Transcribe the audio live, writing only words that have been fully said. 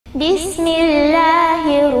بسم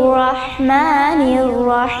الله الرحمن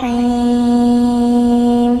الرحيم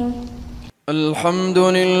الحمد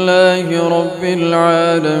لله رب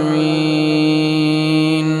العالمين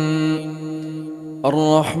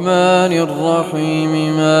الرحمن الرحيم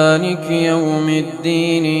مالك يوم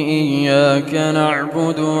الدين إياك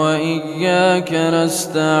نعبد وإياك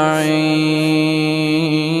نستعين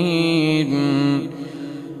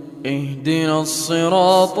اهدنا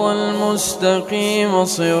الصراط المستقيم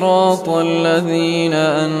صراط الذين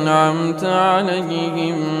أنعمت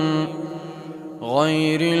عليهم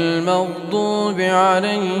غير المغضوب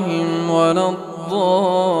عليهم ولا الضالين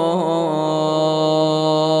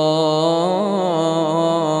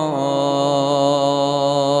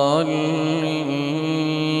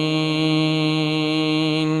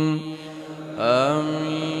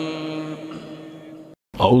آمين.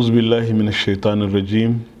 أعوذ بالله من الشيطان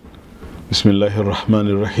الرجيم. بسم الله الرحمن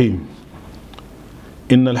الرحيم.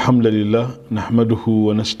 إن الحمد لله نحمده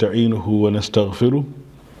ونستعينه ونستغفره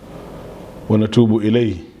ونتوب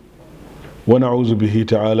إليه ونعوذ به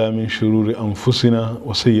تعالى من شرور أنفسنا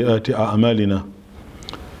وسيئات أعمالنا.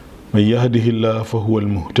 من يهده الله فهو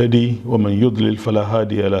المهتدي ومن يضلل فلا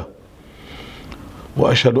هادي له.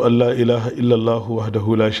 وأشهد أن لا إله إلا الله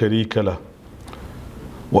وحده لا شريك له.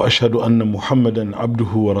 وأشهد أن محمدا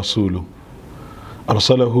عبده ورسوله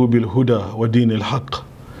أرسله بالهدى ودين الحق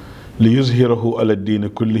ليظهره على الدين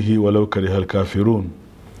كله ولو كره الكافرون.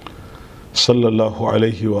 صلى الله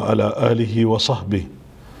عليه وعلى آله وصحبه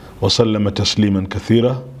وسلم تسليما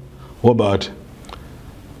كثيرا. وبعد.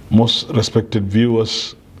 Most respected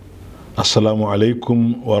viewers, Assalamu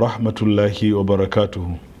alaikum wa rahmatullahi wa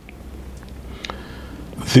barakatuhu.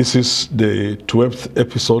 This is the 12th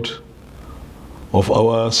episode of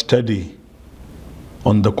our study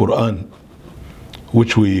on the Quran,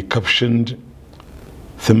 which we captioned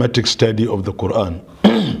Thematic Study of the Quran.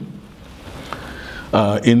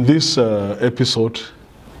 In this episode,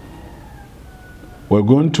 we're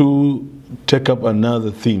going to take up another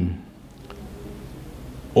theme,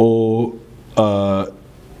 or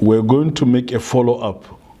we're going to make a follow-up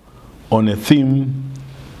on a theme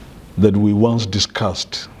that we once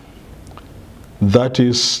discussed. That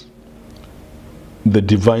is the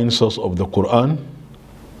divine source of the Quran,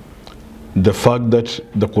 the fact that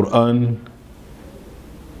the Quran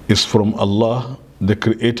is from Allah, the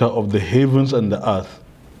creator of the heavens and the earth,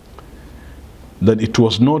 that it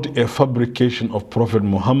was not a fabrication of Prophet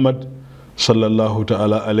Muhammad sallallahu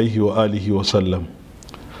ta'ala alayhi wa alihi wa sallam.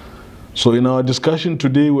 So in our discussion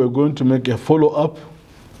today, we're going to make a follow-up,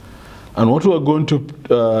 and what we're going to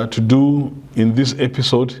do in this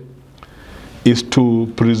episode is to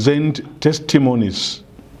present testimonies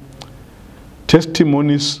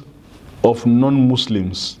of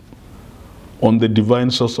non-Muslims on the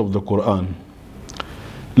divine source of the Quran.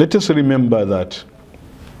 Let us remember that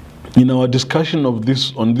in our discussion of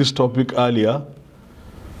on this topic earlier,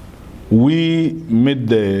 we made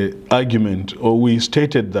the argument, or we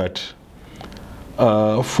stated that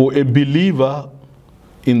for a believer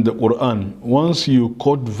in the Quran, once you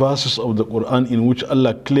quote verses of the Quran in which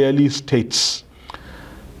Allah clearly states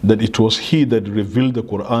that it was He that revealed the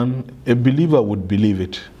Quran, a believer would believe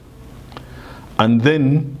it. And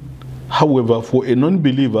then, however, for a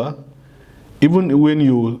non-believer, even when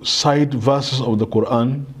you cite verses of the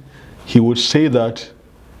Quran, he would say that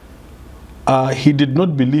he did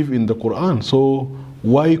not believe in the Quran. So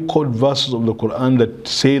why quote verses of the Quran that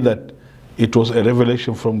say that it was a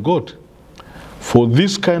revelation from God? For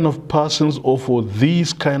this kind of persons, or for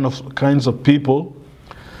these kinds of people,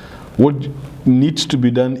 what needs to be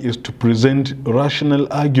done is to present rational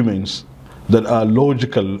arguments that are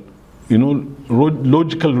logical,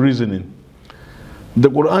 logical reasoning. The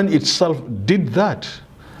Quran itself did that,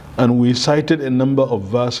 and we cited a number of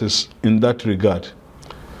verses in that regard,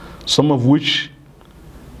 some of which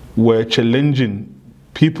were challenging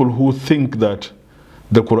people who think that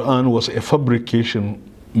the Quran was a fabrication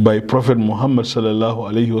by Prophet Muhammad sallallahu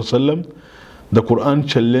alaihi wasallam. The Quran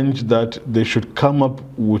challenged that they should come up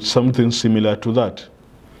with something similar to that.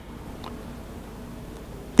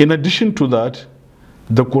 In addition to that,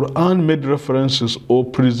 the Quran made references or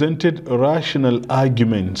presented rational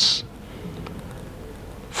arguments.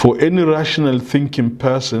 For any rational thinking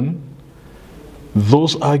person,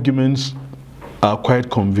 those arguments are quite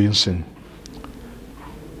convincing.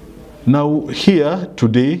 Now here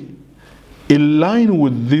today, in line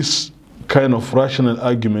with this kind of rational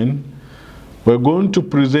argument, we're going to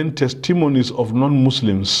present testimonies of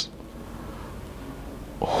non-Muslims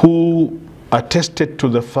who attested to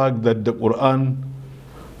the fact that the Quran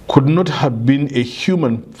could not have been a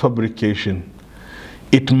human fabrication.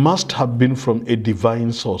 it must have been from a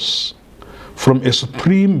divine source, from a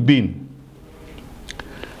supreme being.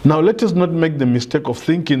 Now let us not make the mistake of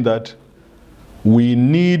thinking that we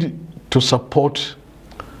need to support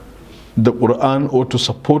the Quran or to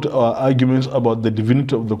support our arguments about the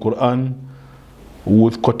divinity of the Quran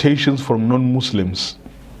with quotations from non-Muslims.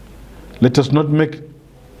 Let us not make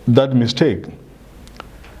that mistake.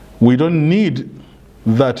 We don't need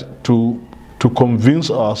that to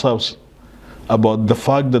convince ourselves about the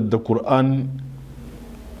fact that the Quran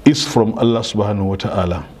is from Allah subhanahu wa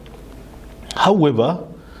ta'ala. However,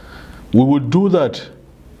 we would do that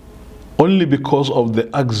only because of the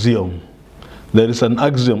axiom. There is an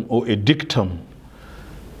axiom or a dictum.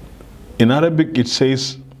 In Arabic it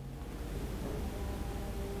says,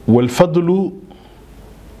 وَالْفَضْلُ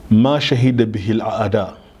مَا شَهِدَ بِهِ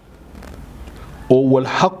الْأَعْدَاءُ or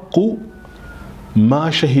وَالْحَقُّ مَا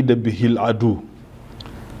شَهِدَ بِهِ الْعَدُوُ.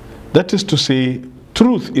 That is to say,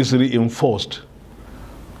 truth is reinforced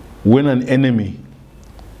when an enemy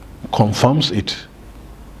confirms it.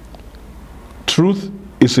 Truth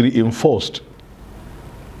is reinforced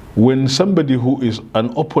when somebody who is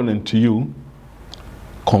an opponent to you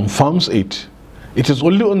confirms it. It is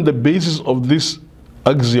only on the basis of this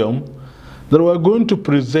axiom that we are going to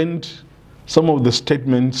present some of the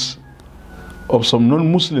statements of some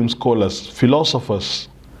non-Muslim scholars, philosophers,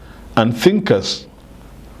 and thinkers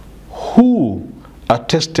who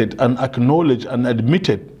attested and acknowledged and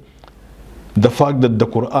admitted the fact that the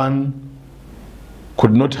Quran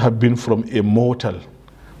could not have been from a mortal,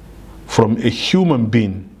 from a human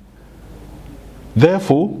being.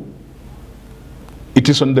 Therefore, it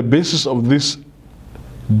is on the basis of this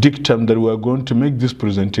dictum that we are going to make this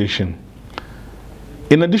presentation.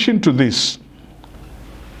 In addition to this,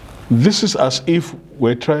 this is as if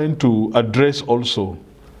we're trying to address also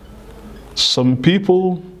some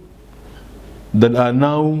people that are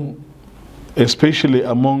now, especially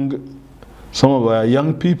among some of our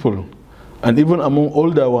young people and even among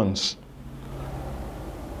older ones,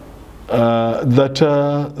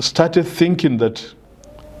 that started thinking that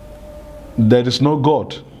there is no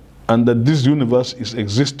God and that this universe is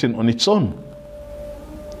existing on its own.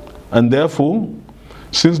 And therefore,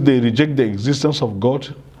 since they reject the existence of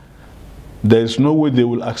God, there is no way they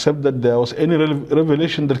will accept that there was any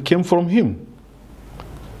revelation that came from Him.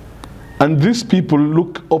 And these people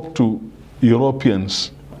look up to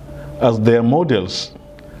Europeans as their models,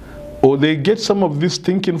 or they get some of this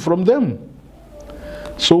thinking from them.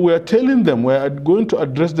 So we are telling them, we are going to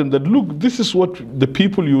address them that, look, this is what the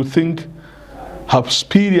people you think have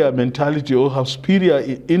superior mentality or have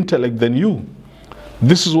superior intellect than you.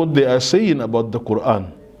 This is what they are saying about the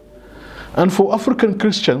Quran. And for African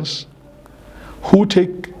Christians who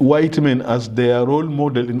take white men as their role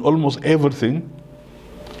model in almost everything,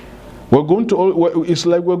 we're going to, it's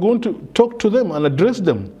like we're going to talk to them and address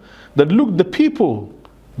them that, look, the people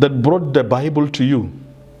that brought the Bible to you,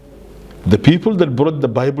 the people that brought the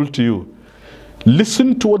Bible to you,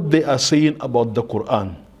 listen to what they are saying about the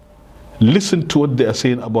Quran. Listen to what they are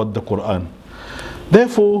saying about the Quran.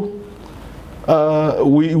 Therefore,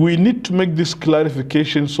 we need to make this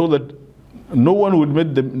clarification so that no one would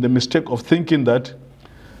make the mistake of thinking that,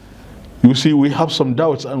 you see, we have some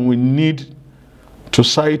doubts and we need to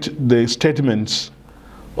cite the statements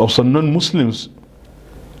of some non-Muslims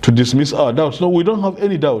to dismiss our doubts. No, we don't have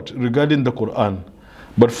any doubt regarding the Quran.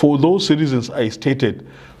 But for those reasons I stated,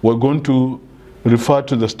 we're going to refer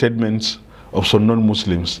to the statements of some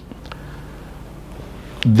non-Muslims.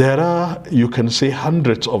 There are, you can say,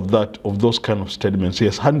 hundreds of those kind of statements.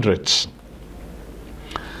 Yes, hundreds.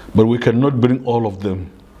 But we cannot bring all of them.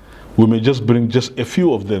 We may just bring just a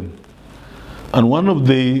few of them. And one of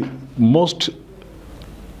the most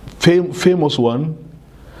famous one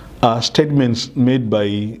are statements made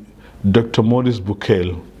by Dr. Maurice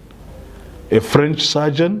Bucaille, a French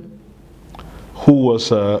surgeon who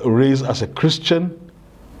was raised as a Christian,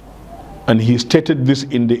 and he stated this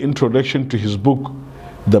in the introduction to his book,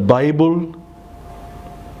 the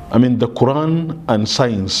Quran and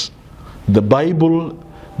Science. The Bible,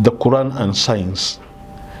 the Quran and Science.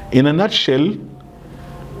 In a nutshell,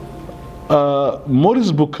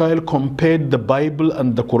 Maurice Bucaille compared the Bible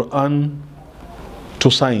and the Quran to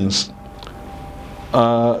science,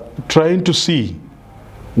 trying to see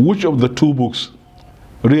which of the two books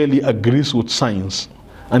really agrees with science.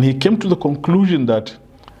 And he came to the conclusion that,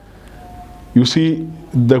 you see,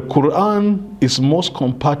 the Quran is most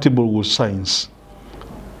compatible with science.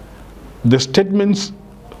 The statements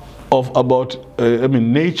about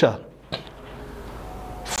nature,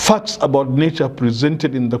 facts about nature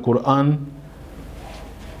presented in the Quran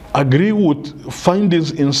agree with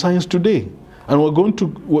findings in science today. And we're going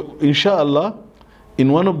to, inshallah,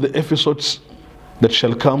 in one of the episodes that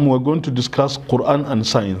shall come, we're going to discuss Quran and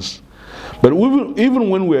science. But even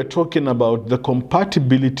when we are talking about the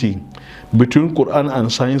compatibility between Quran and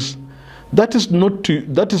science, that is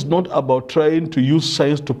not about trying to use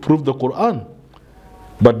science to prove the Quran,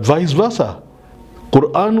 but vice versa.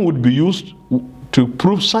 Quran would be used to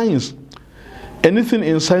prove science. Anything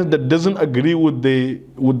in science that doesn't agree with the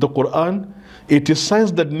Quran, it is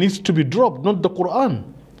science that needs to be dropped, not the Quran.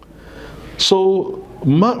 So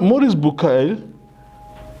Maurice Bucaille,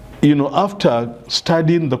 after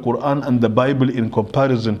studying the Quran and the Bible in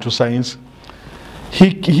comparison to science,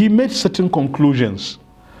 he made certain conclusions,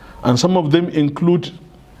 and some of them include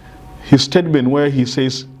his statement where he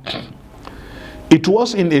says, it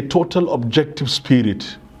was in a total objective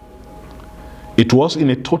spirit. It was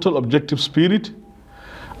in a total objective spirit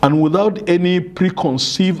and without any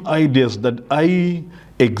preconceived ideas that I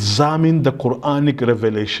examined the Quranic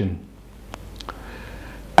revelation.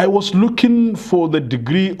 I was looking for the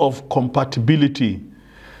degree of compatibility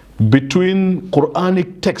between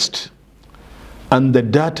Quranic text and the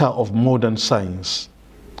data of modern science.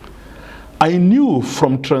 I knew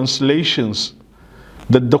from translations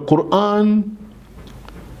that the Quran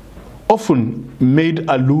often made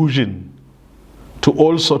allusion to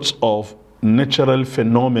all sorts of natural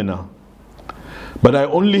phenomena, but I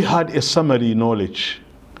only had a summary knowledge.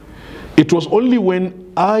 It was only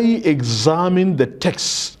when I examined the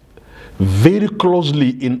text very closely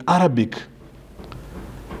in Arabic,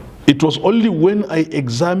 it was only when I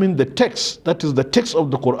examined the text, that is the text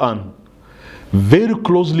of the Quran, very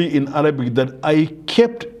closely in Arabic, that I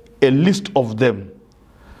kept a list of them,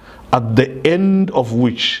 at the end of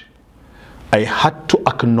which I had to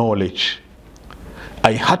acknowledge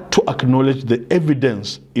the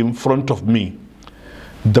evidence in front of me.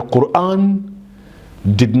 The Quran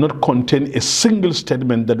did not contain a single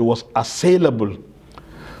statement that was assailable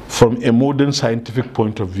from a modern scientific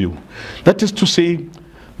point of view. That is to say,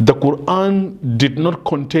 the Quran did not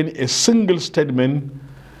contain a single statement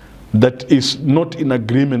that is not in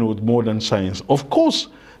agreement with modern science. Of course,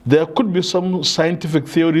 there could be some scientific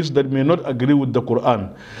theories that may not agree with the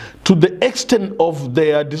Quran. To the extent of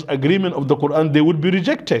their disagreement of the Quran, they would be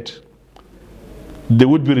rejected. They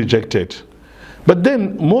would be rejected. But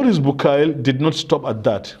then Maurice Bucaille did not stop at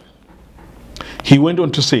that. He went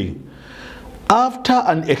on to say, after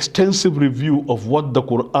an extensive review of what the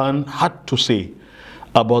Quran had to say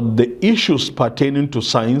about the issues pertaining to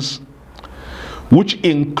science, which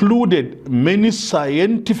included many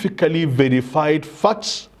scientifically verified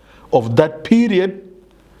facts of that period,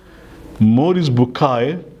 Maurice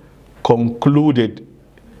Bucaille concluded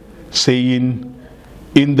saying,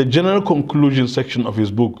 in the general conclusion section of his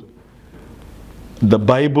book, The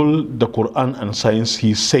Bible, the Quran and Science,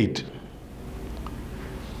 he said,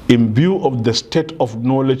 in view of the state of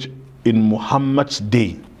knowledge in Muhammad's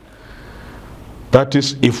day, that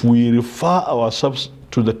is, if we refer ourselves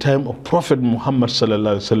to the time of Prophet Muhammad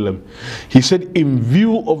sallallahu alaihi wasallam, he said, in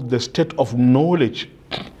view of the state of knowledge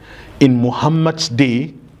in Muhammad's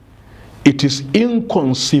day, it is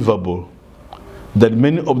inconceivable that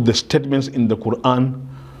many of the statements in the Quran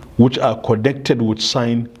which are connected with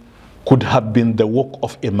science could have been the work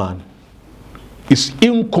of a man. It's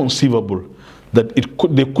inconceivable that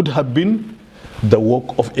they could have been the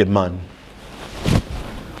work of a man.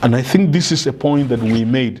 And I think this is a point that we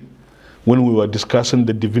made when we were discussing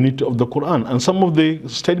the divinity of the Quran. And some of the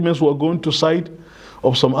statements we are going to cite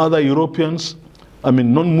of some other Europeans,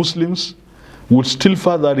 non-Muslims, would still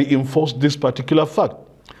further reinforce this particular fact.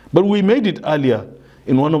 But we made it earlier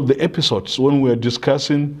in one of the episodes when we were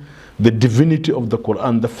discussing the divinity of the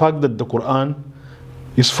Quran, the fact that the Quran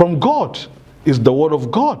is from God, is the word of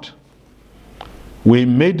God. We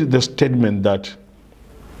made the statement that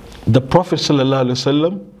the Prophet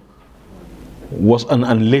ﷺ was an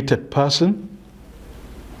unlettered person,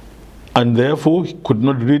 and therefore he could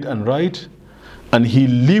not read and write, and he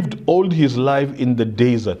lived all his life in the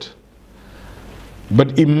desert.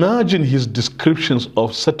 But imagine his descriptions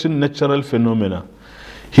of certain natural phenomena,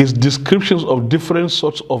 his descriptions of different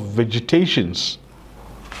sorts of vegetations,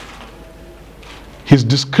 his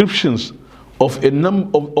descriptions of a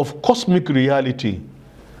number of cosmic reality,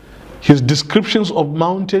 his descriptions of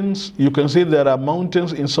mountains. You can say there are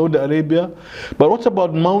mountains in Saudi Arabia, but what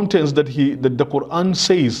about mountains that the Quran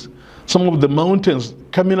says, some of the mountains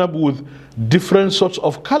coming up with different sorts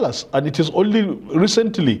of colors? And it is only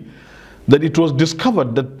recently that it was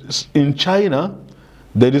discovered that in China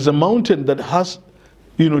there is a mountain that has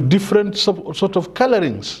different sort of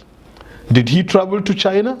colorings. Did he travel to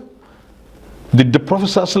China? Did the Prophet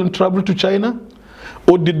ﷺ travel to China?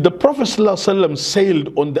 Or did the Prophet ﷺ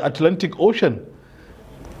sailed on the Atlantic Ocean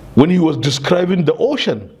when he was describing the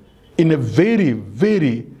ocean in a very,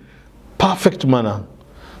 very perfect manner?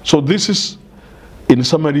 So this is, in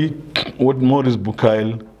summary, what Maurice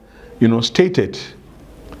Bucaille, stated.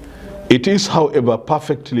 It is, however,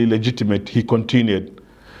 perfectly legitimate, he continued,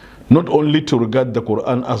 not only to regard the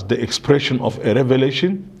Quran as the expression of a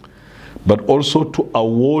revelation, but also to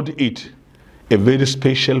award it a very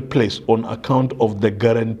special place on account of the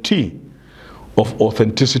guarantee of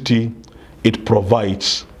authenticity it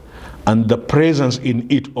provides and the presence in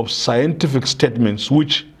it of scientific statements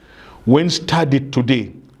which, when studied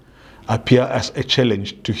today, appear as a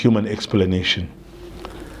challenge to human explanation.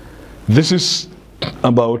 This is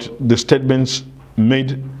about the statements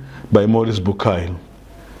made by Maurice Bucaille.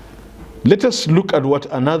 Let us look at what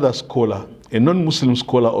another scholar, a non-Muslim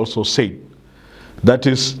scholar, also said. That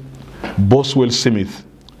is Boswell Smith.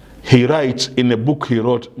 He writes in a book he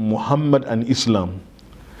wrote, Muhammad and Islam.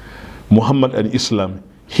 Muhammad and Islam.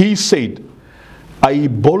 He said, I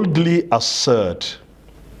boldly assert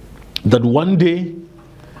that one day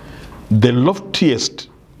the loftiest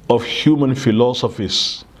of human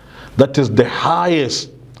philosophies, that is the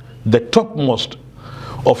highest, the topmost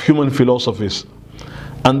of human philosophies,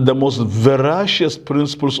 and the most veracious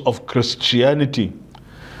principles of Christianity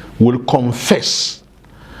will confess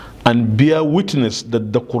and bear witness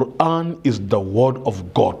that the Quran is the word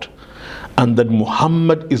of God and that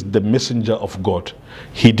Muhammad is the messenger of God.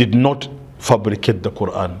 He did not fabricate the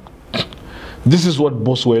Quran. This is what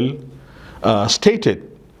Boswell stated.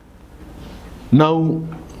 Now,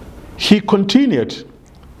 he continued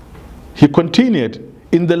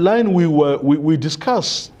in the line we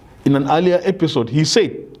discussed in an earlier episode. He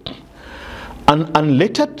said, an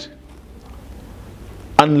unlettered,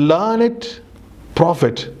 unlearned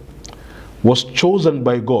prophet was chosen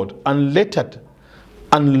by God. Unlettered,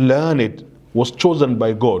 unlearned was chosen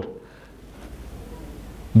by God.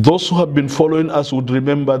 Those who have been following us would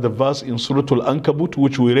remember the verse in Surah Al-Ankabut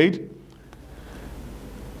which we read,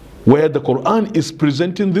 where the Quran is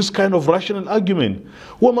presenting this kind of rational argument.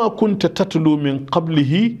 وَمَا كُنْتَ تَتْلُو مِنْ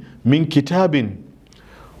قَبْلِهِ مِنْ كِتَابٍ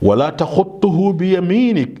وَلَا تَخُطُّهُ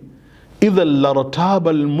بِيَمِينِكَ إِذًا لَارْتَابَ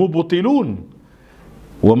الْمُبْطِلُونَ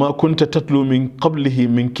وَمَا كُنْتَ تَتْلُو مِنْ قَبْلِهِ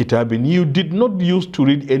مِنْ كِتَابٍ. You did not used to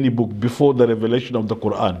read any book before the revelation of the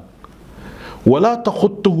Quran. وَلَا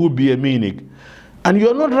تَخُطُّهُ بِيَمِينِكَ. And you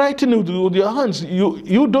are not writing with your hands.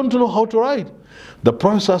 You don't know how to write. The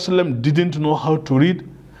Prophet ﷺ didn't know how to read,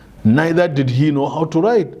 neither did he know how to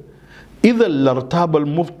write. إِذًا لَارْتَابَ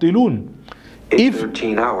الْمُبْطِلُونَ.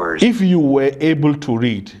 If you were able to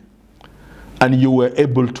read and you were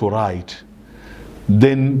able to write,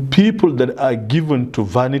 then people that are given to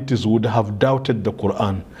vanities would have doubted the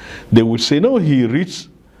Quran. They would say, no, he reads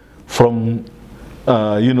from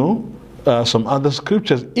some other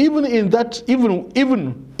scriptures. Even in that,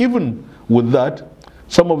 even with that,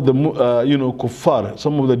 some of the kuffar,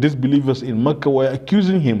 some of the disbelievers in Mecca were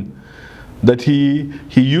accusing him that he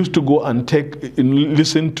used to go and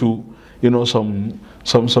listen to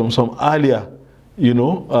some earlier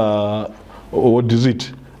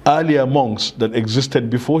earlier monks that existed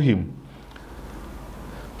before him.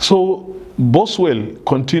 So Boswell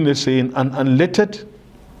continued saying, an unlettered,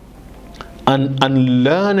 an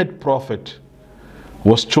unlearned prophet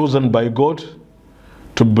was chosen by God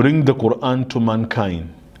to bring the Quran to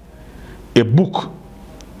mankind, a book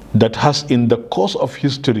that has in the course of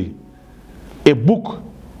history, a book,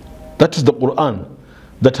 that is the Quran,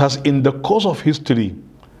 that has in the course of history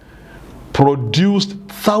produced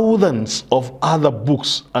thousands of other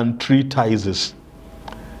books and treatises.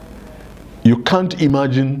 You can't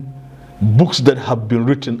imagine books that have been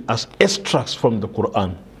written as extracts from the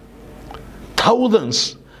Quran.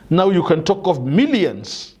 Thousands. Now you can talk of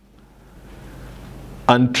millions.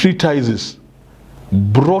 And treatises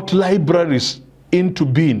brought libraries into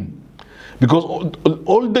being, because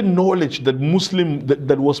all the knowledge that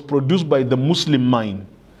was produced by the Muslim mind,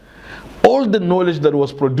 all the knowledge that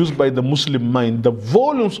was produced by the Muslim mind, the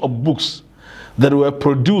volumes of books that were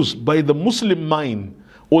produced by the Muslim mind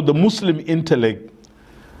or the Muslim intellect,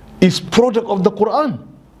 is product of the Quran.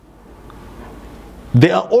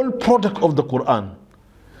 They are all product of the Quran.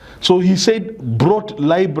 So he said, brought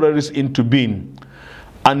libraries into being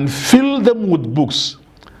and filled them with books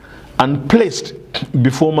and placed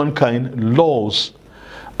before mankind laws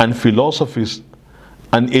and philosophies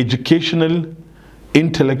and educational,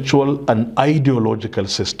 intellectual and ideological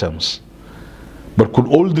systems. But could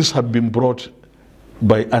all this have been brought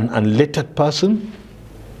by an unlettered person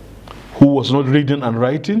who was not reading and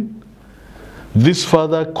writing? This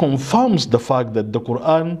further confirms the fact that the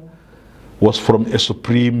Quran was from a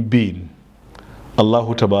supreme being,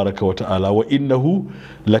 Allahu tabaraka wa ta'ala. Wa innahu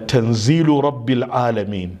latanzilu rabbil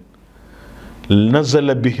alameen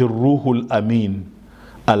nazala bihi ruhul amin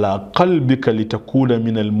ala qalbika litakuna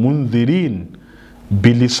min al-munzirin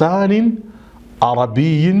bilisanin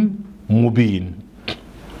arabiyyin mubin.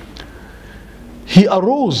 He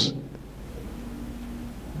arose,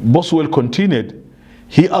 Boswell continued,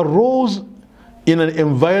 he arose in an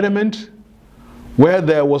environment where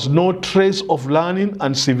there was no trace of learning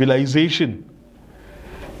and civilization.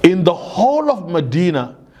 In the whole of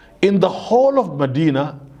Medina,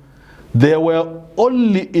 there were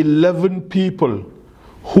only 11 people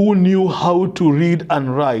who knew how to read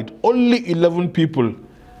and write. Only 11 people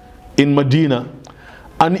in Medina.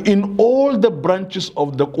 And in all the branches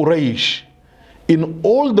of the Quraysh, in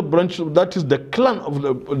all the branches, that is the clan of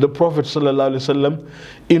the Prophet ﷺ,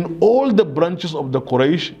 in all the branches of the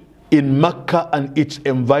Quraysh, in Mecca and its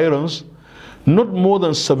environs, not more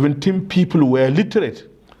than 17 people were literate.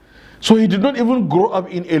 So he did not even grow up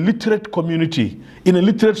in a literate community, in a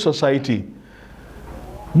literate society.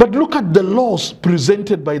 But look at the laws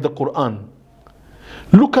presented by the Quran.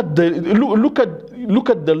 Look at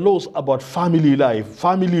the laws about family life,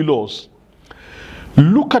 family laws.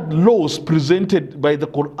 Look at laws presented by the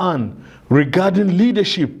Quran regarding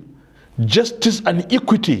leadership, justice and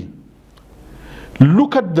equity.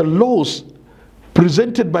 Look at the laws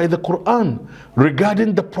presented by the Quran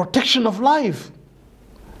regarding the protection of life.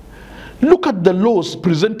 Look at the laws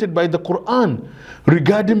presented by the Quran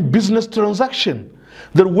regarding business transaction.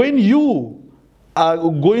 That when you are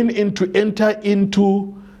going to enter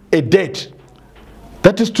into a debt,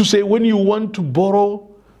 that is to say, when you want to borrow,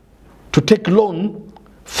 to take loan,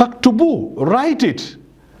 faktubu, write it.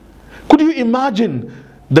 Could you imagine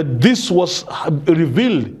that this was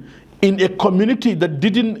revealed in a community that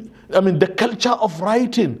didn't, the culture of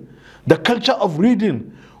writing, the culture of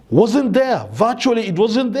reading wasn't there. Virtually it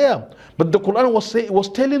wasn't there. But the Quran was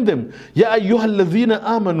telling them, Ya ayyuhalladhina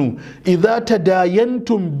amanu, idha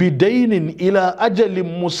tadayantum bidaynin ila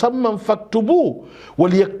ajalin musamman faktubu,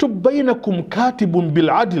 wal yaktub baynakum katibun bil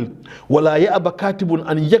adl, wala ya'ba katibun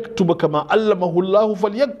an yaktuba kama allamahu Allahu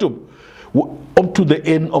falyaktub. Up to the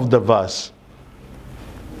end of the verse.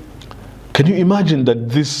 Can you imagine that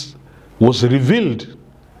this was revealed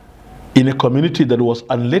in a community that was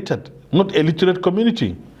unlettered, not a literate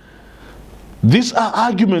community? These are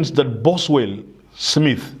arguments that Boswell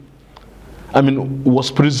Smith,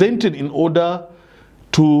 was presented in order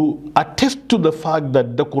to attest to the fact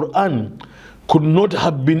that the Quran could not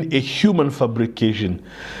have been a human fabrication.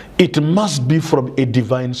 It must be from a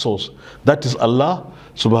divine source. That is Allah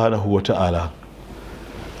subhanahu wa ta'ala.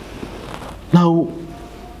 Now,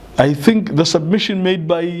 I think the submission made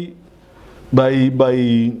by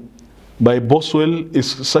Boswell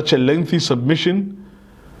is such a lengthy submission.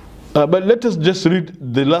 But let us just read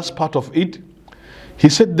the last part of it. He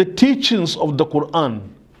said the teachings of the Quran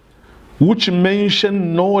which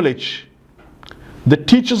mention knowledge, the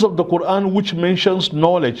teachings of the Quran which mentions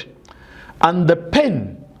knowledge, and the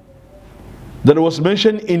pen that was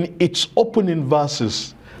mentioned in its opening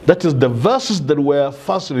verses, that is the verses that were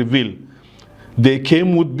first revealed, they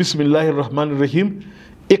came with Bismillahir Rahmanir Rahim,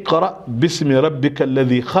 Iqra bismi rabbika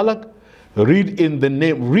alladhi khalaq, read in the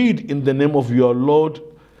name of your Lord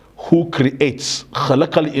who creates.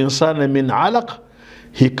 Khalaqal insana min alaq,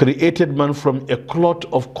 he created man from a clot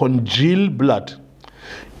of congealed blood.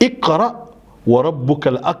 Iqra wa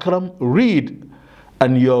rabbukal akram, read,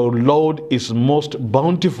 and your Lord is most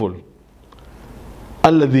bountiful.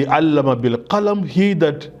 Alladhi allama bil qalam, he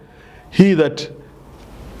that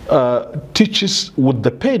teaches with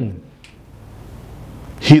the pen.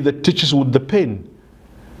 He that teaches with the pen.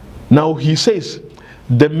 Now he says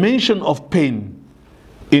the mention of pen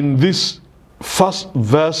in these first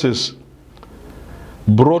verses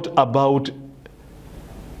brought about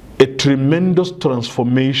a tremendous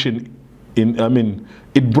transformation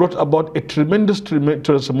it brought about a tremendous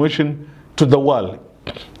transformation to the world.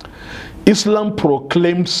 Islam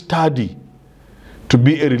proclaimed study to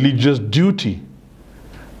be a religious duty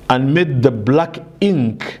and made the black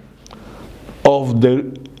ink of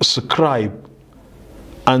the scribe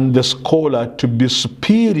and the scholar to be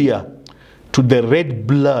superior to the red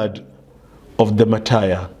blood of the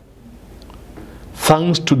martyr.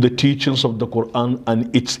 Thanks to the teachings of the Quran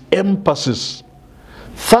and its emphasis,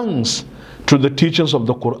 thanks to the teachings of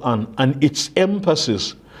the Quran and its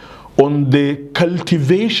emphasis on the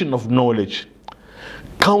cultivation of knowledge,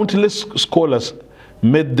 countless scholars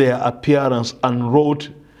made their appearance and wrote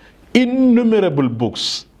innumerable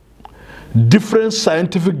books. Different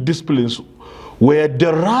scientific disciplines were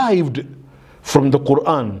derived from the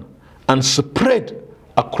Quran and spread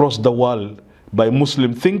across the world by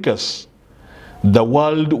Muslim thinkers, the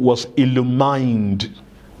world was illumined.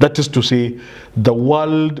 That is to say, the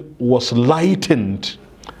world was lightened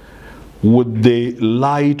with the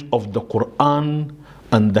light of the Quran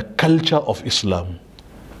and the culture of Islam.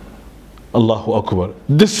 Allahu Akbar.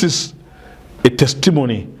 This is a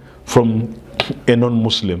testimony from a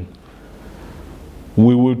non-Muslim.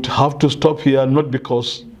 We would have to stop here, not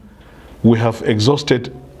because we have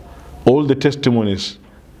exhausted all the testimonies.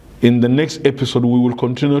 In the next episode, we will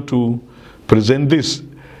continue to present this,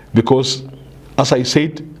 because, as I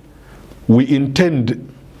said, we intend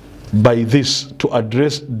by this to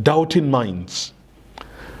address doubting minds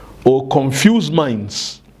or confused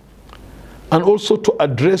minds, and also to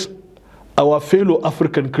address our fellow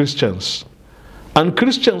African Christians and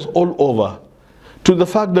Christians all over to the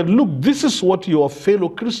fact that, look, this is what your fellow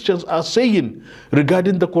Christians are saying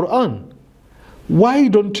regarding the Quran. Why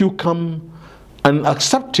don't you come and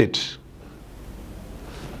accept it?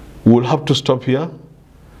 We'll have to stop here.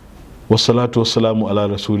 Wassalatu wassalamu ala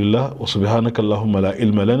rasulillah wa subhanaka Allahumma la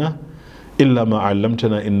ilma lana illa ma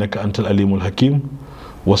 'allamtana innaka antal alimul hakim.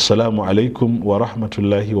 Wassalamu alaikum wa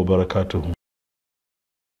rahmatullahi wa barakatuhu.